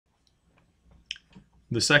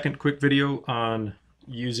The second quick video on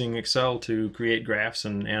using Excel to create graphs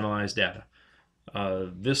and analyze data.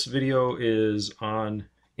 This video is on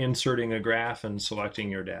inserting a graph and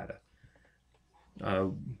selecting your data.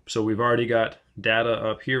 So we've already got data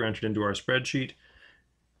up here entered into our spreadsheet.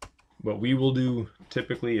 What we will do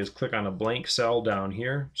typically is click on a blank cell down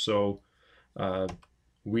here. So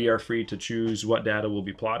we are free to choose what data will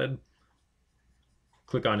be plotted.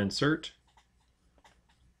 Click on Insert,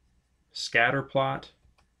 Scatter Plot,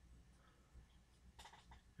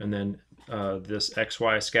 and then this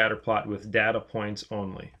XY scatter plot with data points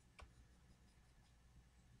only.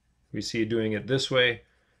 We see doing it this way,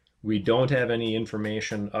 we don't have any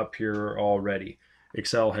information up here already.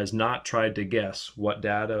 Excel has not tried to guess what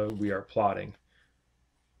data we are plotting.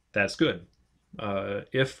 That's good.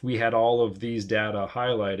 If we had all of these data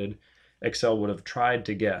highlighted, Excel would have tried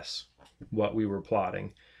to guess what we were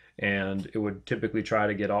plotting, and it would typically try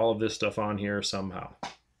to get all of this stuff on here somehow.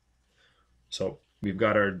 So we've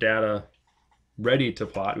got our data ready to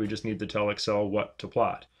plot. We just need to tell Excel what to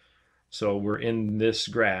plot. So we're in this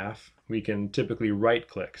graph. We can typically right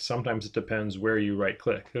click. Sometimes it depends where you right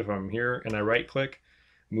click. If I'm here and I right click,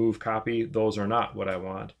 move, copy, those are not what I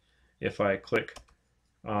want. If I click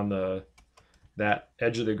on that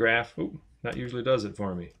edge of the graph, that usually does it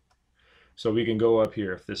for me. So we can go up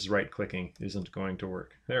here if this right clicking isn't going to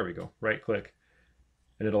work. There we go, right click,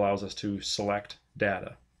 and it allows us to select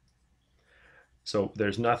data. So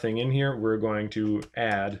there's nothing in here. We're going to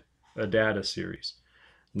add a data series.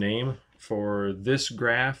 Name for this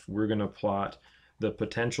graph, we're going to plot the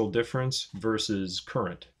potential difference versus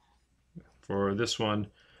current. For this one,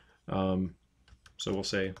 so we'll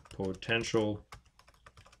say potential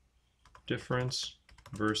difference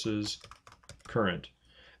versus current.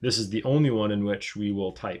 This is the only one in which we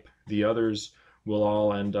will type. The others will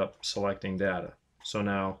all end up selecting data. So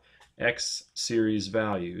now X series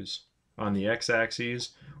values. On the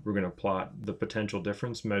x-axis, we're going to plot the potential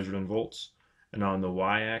difference measured in volts, and on the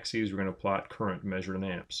y-axis, we're going to plot current measured in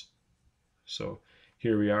amps. So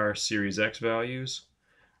here we are, series X values.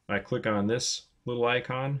 I click on this little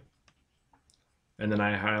icon, and then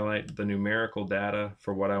I highlight the numerical data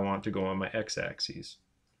for what I want to go on my x-axis.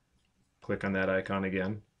 Click on that icon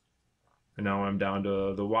again, and now I'm down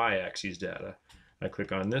to the y-axis data. I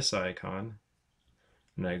click on this icon,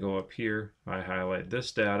 and I go up here, I highlight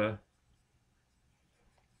this data,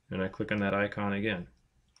 and I click on that icon again.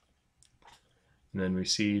 And then we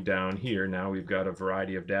see down here, now we've got a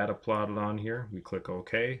variety of data plotted on here. We click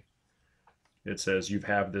OK. It says you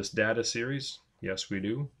have this data series. Yes, we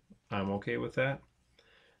do. I'm okay with that.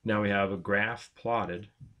 Now we have a graph plotted.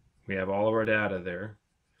 We have all of our data there.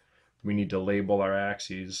 We need to label our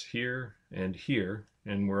axes here,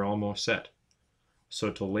 and we're almost set.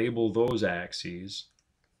 So to label those axes,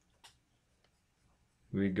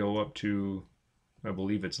 we go up to, I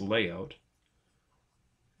believe it's layout,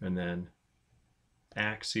 and then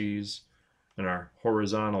axes and our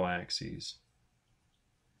horizontal axes.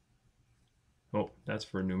 Oh, that's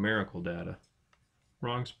for numerical data.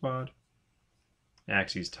 Wrong spot.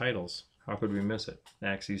 Axes titles. How could we miss it?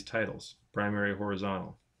 Axes titles. Primary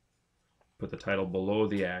horizontal. Put the title below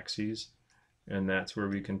the axes, and that's where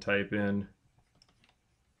we can type in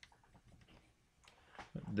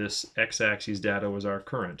this x-axis data was our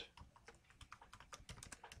current,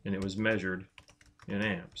 and it was measured in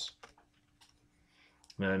amps.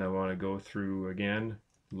 And I want to go through again,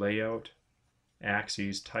 layout,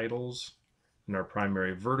 axes titles, and our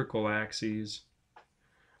primary vertical axes.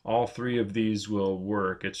 All three of these will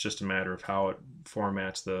work. It's just a matter of how it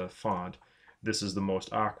formats the font. This is the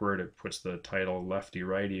most awkward. It puts the title lefty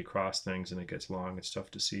righty across things and it gets long. It's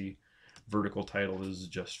tough to see. Vertical title is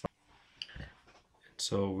just fine.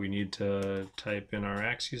 So we need to type in our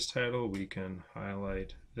axes title. We can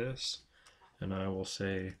highlight this, and I will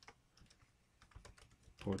say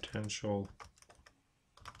potential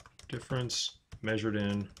difference measured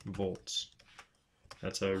in volts.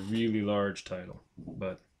 That's a really large title,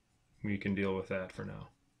 but we can deal with that for now.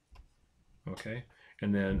 Okay,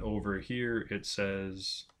 and then over here it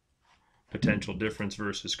says potential difference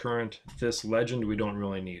versus current. This legend we don't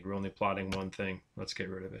really need. We're only plotting one thing. Let's get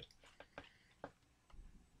rid of it.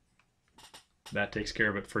 That takes care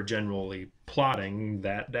of it for generally plotting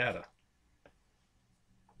that data.